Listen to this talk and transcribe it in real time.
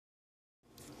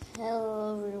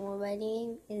Hello everyone, my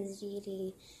name is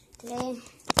Gigi. Today, I'm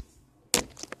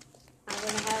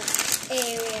going to have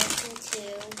a reaction to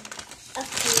a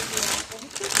Fuji apple.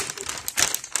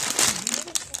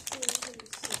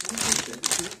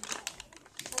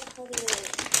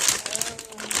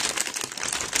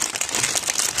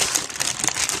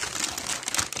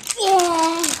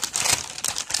 Yeah!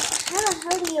 How the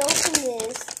hell do you open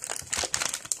this?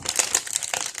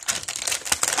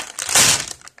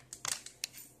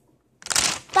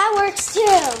 That works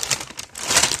too.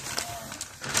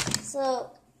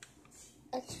 So,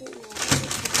 actually, no.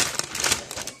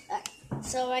 Alright,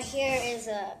 so right here is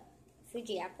a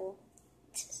Fuji apple.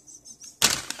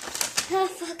 Oh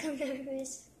fuck, I'm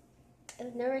nervous.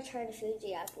 I've never tried a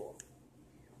Fuji apple.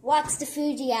 What's the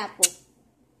Fuji apple?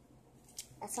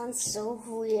 That sounds so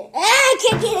weird. Ah, I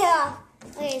can't get it off.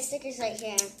 Okay, stickers right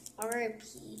here.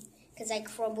 R.I.P. Because I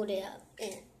crumbled it up.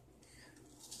 Yeah.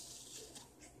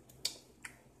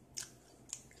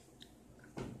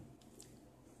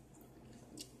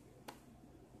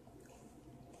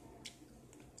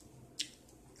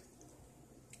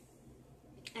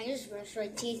 I just brushed my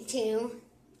teeth too.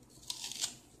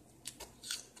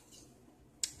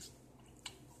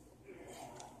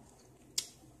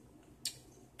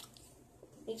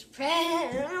 It's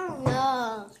I don't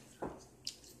know.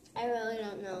 I really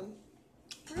don't know.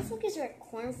 What the fuck is there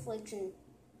cornflakes and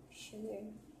sugar?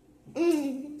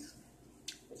 I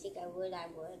think I would,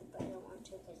 but I don't want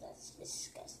to because that's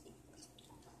disgusting.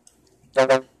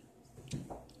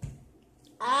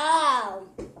 Ow!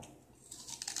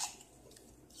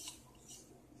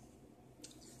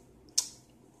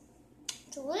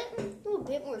 It's a little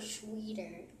bit more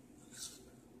sweeter.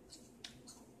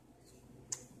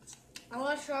 I'm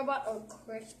not sure about a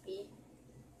crispy.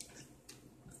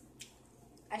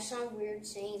 I sound weird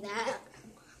saying that.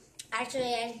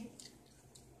 Actually, I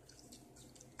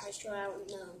don't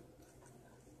know.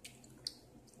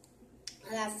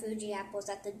 I got Fuji apples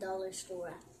at the dollar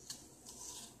store.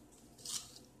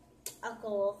 I'll go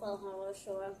off a dollar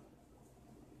store.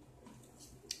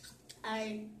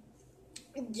 I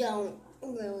don't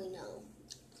really know.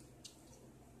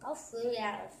 I'll food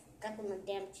out of got my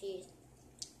damn cheese.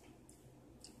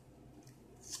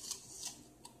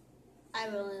 I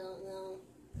really don't know.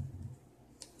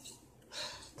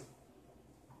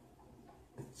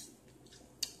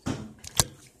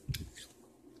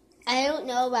 I don't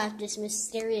know about this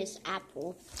mysterious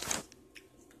apple.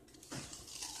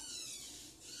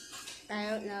 I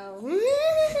don't know.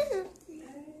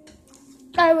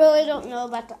 I really don't know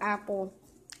about the apple.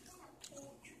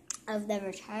 I've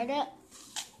never tried it.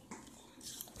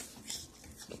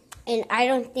 And I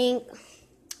don't think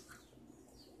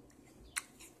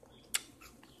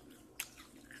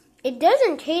it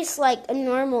doesn't taste like a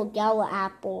normal gala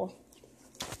apple.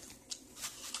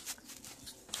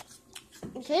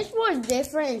 It tastes more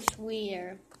different and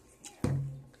sweeter.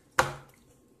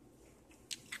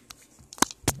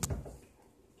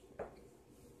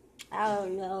 I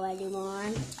don't know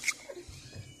anymore.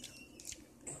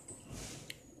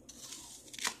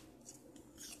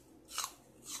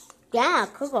 Yeah,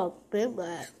 cook a big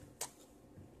one.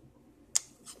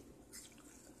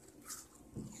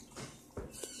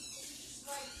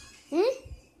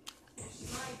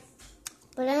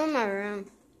 But I'm in my room.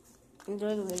 I'm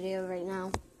doing a video right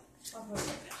now.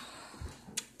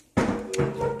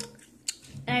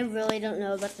 I really don't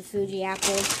know about the Fuji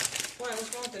apple. Why?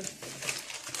 What's wrong with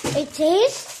it? It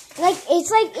tastes like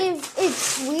if it's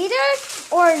sweeter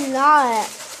or not.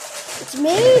 It's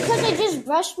maybe because I just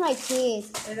brushed my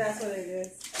teeth. And that's what it is.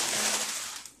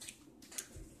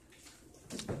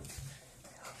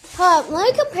 Let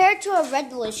me compare it to a Red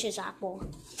Delicious apple.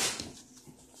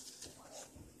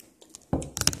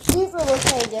 These will look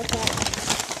very different.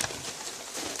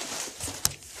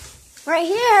 Right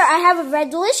here, I have a Red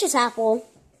Delicious apple,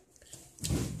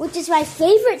 which is my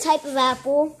favorite type of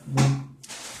apple.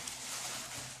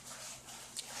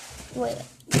 Wait,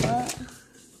 what?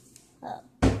 Oh.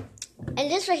 And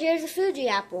this right here is a Fuji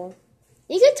apple.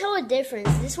 You can tell a difference.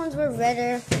 This one's more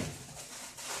redder.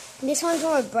 This one's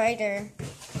more brighter.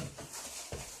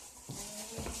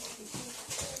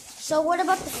 So what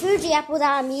about the Fuji apple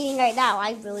that I'm eating right now?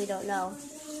 I really don't know.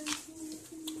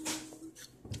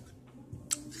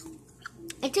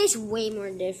 It tastes way more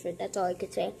different. That's all I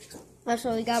could say.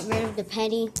 Also, we got rid of the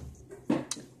penny.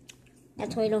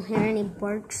 That's why you don't hear any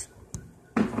barks.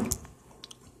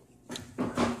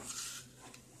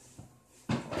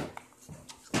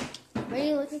 What are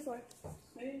you looking for?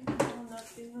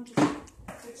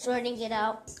 Sorting it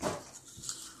out.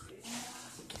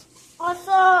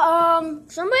 Also,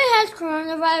 somebody has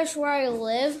coronavirus where I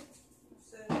live.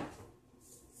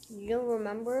 You don't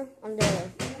remember on the?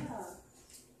 Yeah.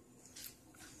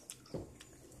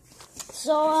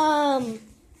 So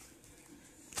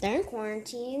they're in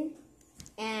quarantine,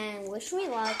 and wish me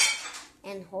luck,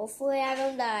 and hopefully I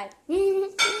don't die.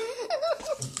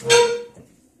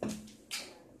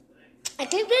 I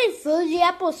keep getting Fuji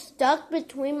apple stuck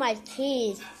between my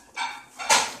teeth.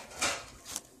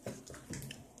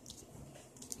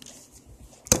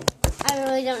 I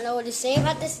really don't know what to say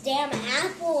about this damn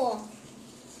apple.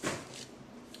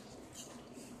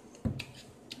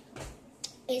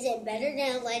 Is it better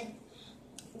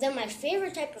than my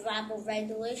favorite type of apple, Red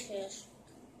Delicious?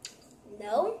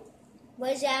 No?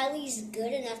 But is it at least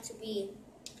good enough to be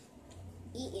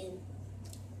eaten?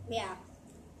 Yeah.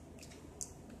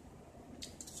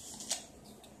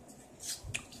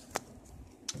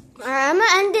 Alright, I'm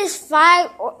gonna end this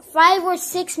 5 or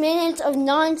 6 minutes of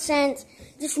nonsense.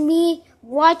 Just me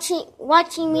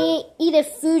watching me eat a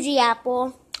Fuji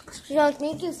apple. So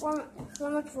thank you so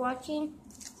much for watching.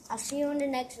 I'll see you in the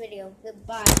next video.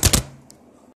 Goodbye.